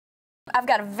I've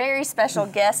got a very special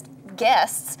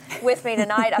guests with me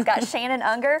tonight. I've got Shannon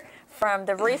Unger from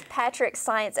the Ruth Patrick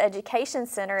Science Education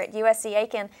Center at USC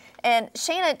Aiken. And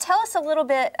Shannon, tell us a little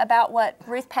bit about what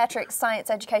Ruth Patrick Science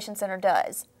Education Center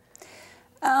does.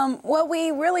 Well, we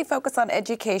really focus on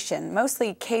education,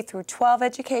 mostly K through 12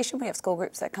 education. We have school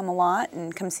groups that come a lot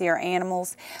and come see our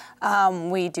animals.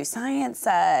 We do science,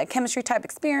 chemistry type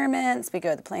experiments. We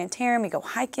go to the planetarium, we go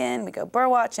hiking, we go bird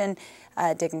watching,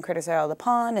 digging critters out of the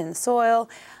pond and the soil,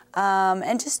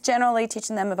 and just generally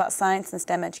teaching them about science and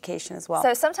STEM education as well.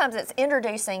 So sometimes it's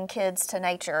introducing kids to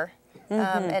nature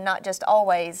and not just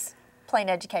always plain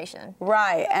education.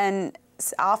 Right, and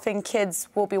often kids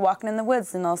will be walking in the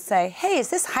woods and they'll say, "Hey, is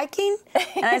this hiking?"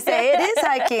 And I say, "It is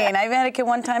hiking." I've had a kid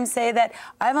one time say that,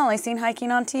 "I've only seen hiking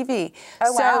on TV."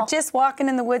 Oh, wow. So just walking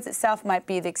in the woods itself might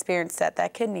be the experience that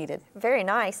that kid needed. Very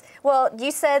nice. Well, you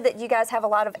said that you guys have a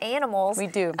lot of animals. We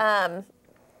do.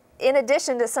 In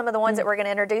addition to some of the ones that we're going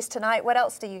to introduce tonight, what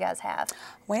else do you guys have?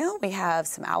 Well, we have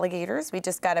some alligators. We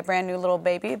just got a brand new little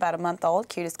baby, about a month old,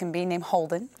 cute as can be, named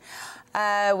Holden.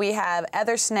 We have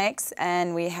other snakes,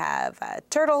 and we have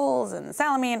turtles and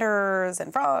salamanders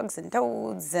and frogs and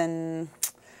toads, and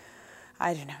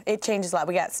I don't know, it changes a lot.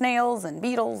 We got snails and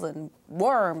beetles and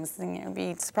worms. And, you'd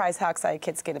be surprised how excited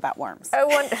kids get about worms. Oh,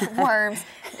 worms.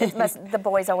 The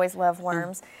boys always love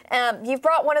worms. You've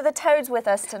brought one of the toads with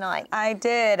us tonight. I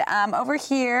did. Over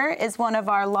here is one of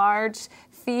our large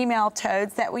female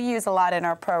toads that we use a lot in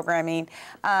our programming.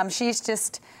 She's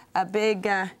just a big,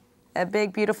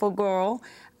 beautiful girl.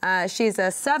 She's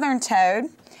a southern toad.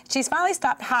 She's finally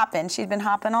stopped hopping. She's been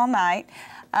hopping all night.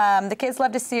 The kids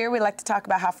love to see her. We like to talk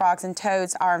about how frogs and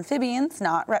toads are amphibians,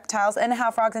 not reptiles, and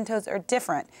how frogs and toads are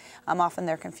different. Often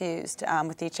they're confused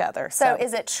with each other. So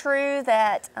is it true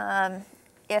that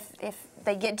if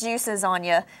they get juices on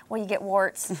you, will you get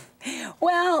warts?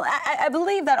 Well, I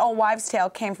believe that old wives' tale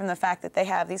came from the fact that they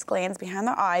have these glands behind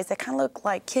their eyes that kind of look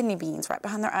like kidney beans right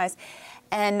behind their eyes.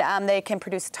 And they can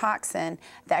produce toxin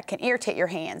that can irritate your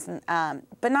hands,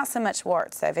 but not so much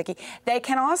warts, though, Vicky. They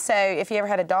can also, if you ever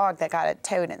had a dog that got a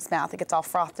toad in its mouth, it gets all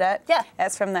frothed up. Yeah.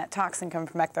 That's from that toxin coming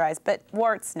from back their eyes. But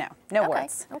warts, no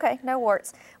warts. Okay, no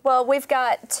warts. Well, we've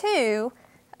got two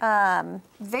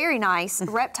very nice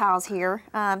reptiles here.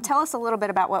 Tell us a little bit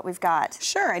about what we've got.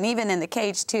 Sure, and even in the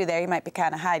cage too there, you might be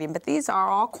kind of hiding, but these are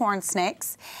all corn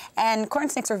snakes, and corn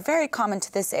snakes are very common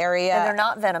to this area. And they're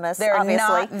not venomous, they're obviously.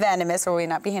 not venomous, or we'd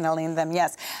not be handling them,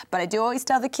 yes. But I do always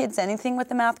tell the kids anything with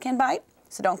the mouth can bite.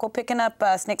 So don't go picking up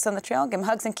snakes on the trail. Give them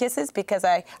hugs and kisses, because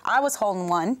I was holding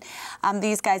one.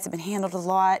 These guys have been handled a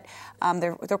lot.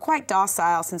 They're quite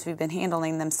docile since we've been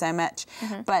handling them so much.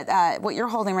 But what you're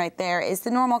holding right there is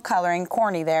the normal coloring,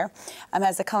 corny there,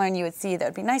 has the coloring you would see that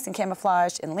would be nice and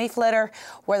camouflaged in leaf litter,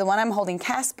 where the one I'm holding,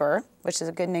 Casper, which is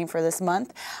a good name for this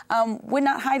month, would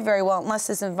not hide very well unless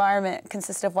his environment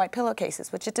consisted of white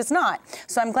pillowcases, which it does not.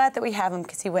 So I'm glad that we have him,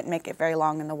 because he wouldn't make it very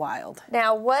long in the wild.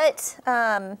 Now,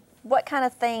 what kind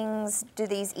of things do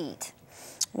these eat?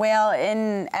 Well,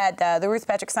 at the Ruth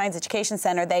Patrick Science Education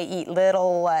Center, they eat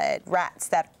little rats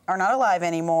that are not alive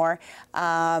anymore,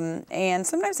 and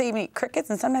sometimes they even eat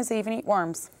crickets, and sometimes they even eat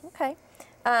worms. Okay.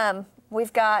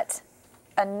 We've got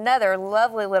another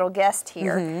lovely little guest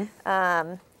here.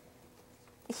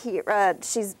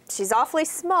 She's awfully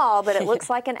small, but it looks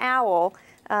like an owl.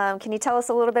 Can you tell us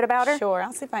a little bit about her? Sure.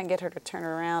 I'll see if I can get her to turn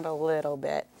around a little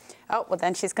bit. Oh, well,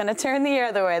 then she's going to turn the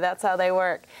other way. That's how they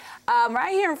work.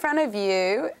 Right here in front of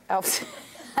you,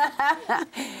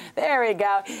 there we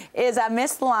go, is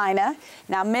Miss Lina.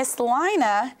 Now, Miss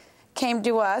Lina came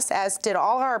to us, as did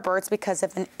all our birds, because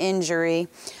of an injury.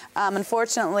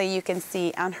 Unfortunately, you can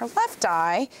see on her left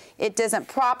eye, it doesn't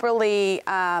properly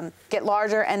get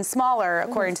larger and smaller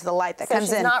according to the light that comes in.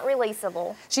 So she's not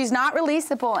releasable. She's not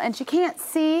releasable, and she can't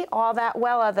see all that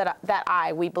well of that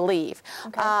eye, we believe.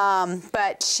 Okay.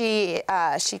 But she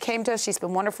came to us. She's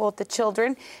been wonderful with the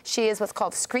children. She is what's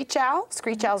called a screech owl.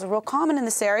 Screech owls are real common in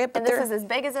this area. But and this is as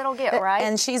big as it'll get, right?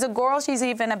 And she's a girl. She's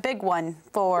even a big one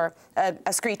for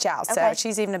a screech owl. Okay. So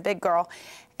she's even a big girl.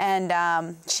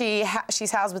 And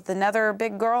she's housed with another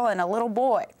big girl and a little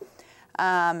boy.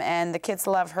 And the kids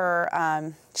love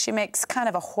her. She makes kind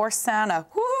of a hoarse sound, a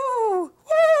whoo,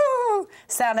 whoo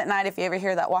sound at night. If you ever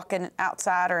hear that walking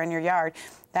outside or in your yard,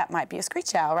 that might be a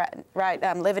screech owl,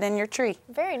 right living in your tree.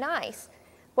 Very nice.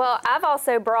 Well, I've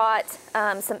also brought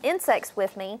some insects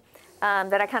with me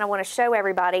that I kind of want to show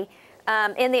everybody.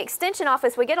 In the Extension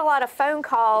office, we get a lot of phone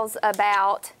calls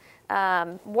about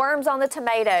worms on the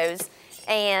tomatoes,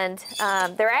 and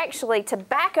they're actually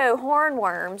tobacco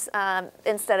hornworms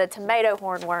instead of tomato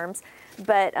hornworms,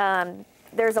 but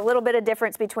there's a little bit of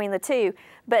difference between the two.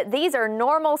 But these are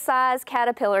normal size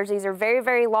caterpillars. These are very,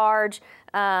 very large.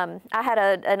 I had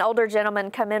an older gentleman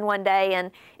come in one day,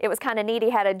 and it was kind of neat. He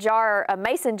had a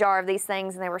mason jar of these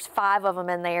things, and there was 5 of them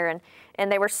in there,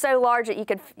 and they were so large that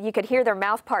you could hear their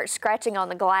mouth parts scratching on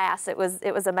the glass. It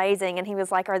was amazing. And he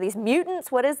was like, "Are these mutants?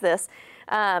 What is this?"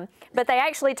 But they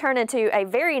actually turn into a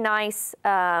very nice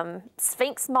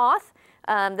sphinx moth.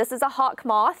 This is a hawk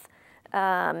moth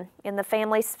in the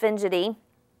family Sphingidae.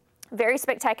 Very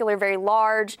spectacular, very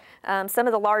large, some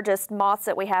of the largest moths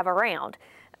that we have around.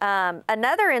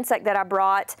 Another insect that I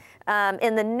brought,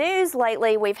 in the news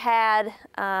lately, we've had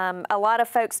a lot of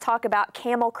folks talk about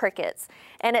camel crickets.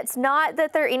 And it's not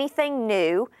that they're anything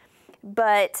new,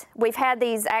 but we've had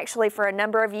these actually for a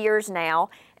number of years now.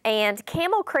 And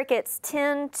camel crickets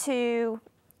tend to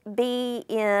be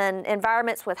in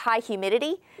environments with high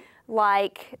humidity,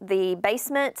 like the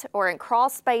basement or in crawl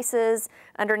spaces,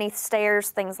 underneath stairs,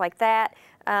 things like that.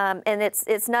 And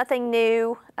it's nothing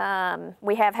new.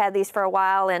 We have had these for a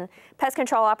while, and pest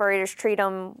control operators treat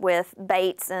them with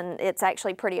baits, and it's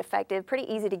actually pretty effective,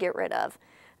 pretty easy to get rid of.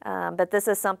 But this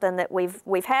is something that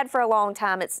we've had for a long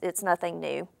time. It's nothing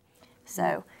new.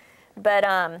 So, but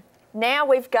now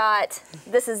we've got,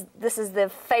 this is the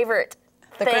favorite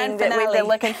thing that we've been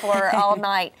looking for all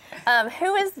night.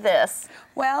 Who is this?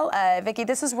 Well, Vicki,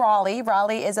 this is Raleigh.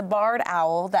 Raleigh is a barred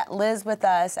owl that lives with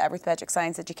us at Ruth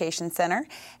Science Education Center,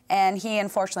 and he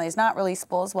unfortunately is not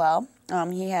releasable as well.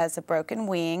 He has a broken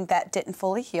wing that didn't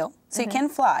fully heal, so he can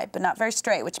fly, but not very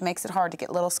straight, which makes it hard to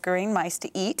get little scurrying mice to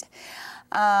eat.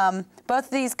 Both of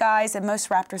these guys and most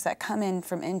raptors that come in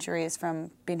from injury is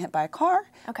from being hit by a car,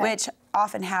 which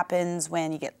often happens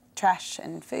when you get trash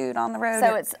and food on the road.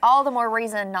 So it's all the more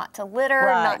reason not to litter,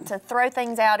 not to throw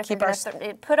things out. If you're going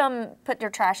to put your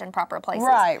trash in proper places.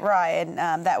 Right,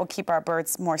 and that will keep our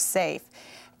birds more safe.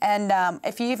 And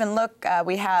if you even look,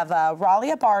 we have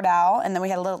Raleigh, a barred owl, and then we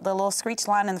had the little screech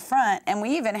line in the front, and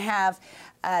we even have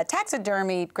a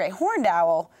taxidermied great horned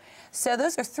owl. So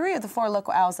those are 3 of the 4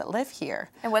 local owls that live here.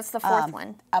 And what's the 4th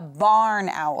one? A barn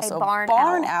owl.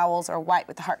 Barn owls are white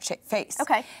with a heart-shaped face.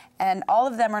 Okay. And all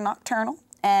of them are nocturnal,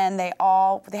 and they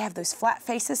have those flat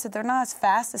faces, so they're not as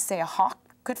fast as, say, a hawk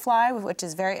could fly, which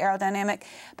is very aerodynamic,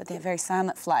 but they have very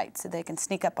silent flight, so they can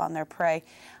sneak up on their prey,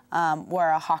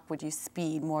 where a hawk would use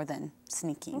speed more than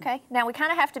sneaking. Okay. Now we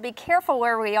kind of have to be careful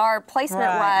where we are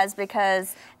placement-wise,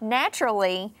 because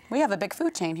naturally... We have a big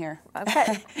food chain here.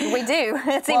 Okay, we do.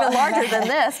 It's even larger than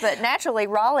this, but naturally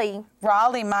Raleigh...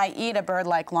 Raleigh might eat a bird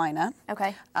like Lina.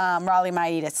 Okay. Raleigh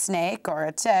might eat a snake or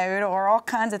a toad or all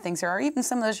kinds of things, or even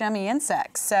some of those yummy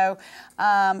insects. So,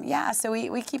 yeah, so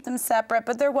we keep them separate,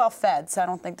 but they're well fed, so I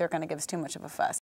don't think they're going to give us too much of a fuss.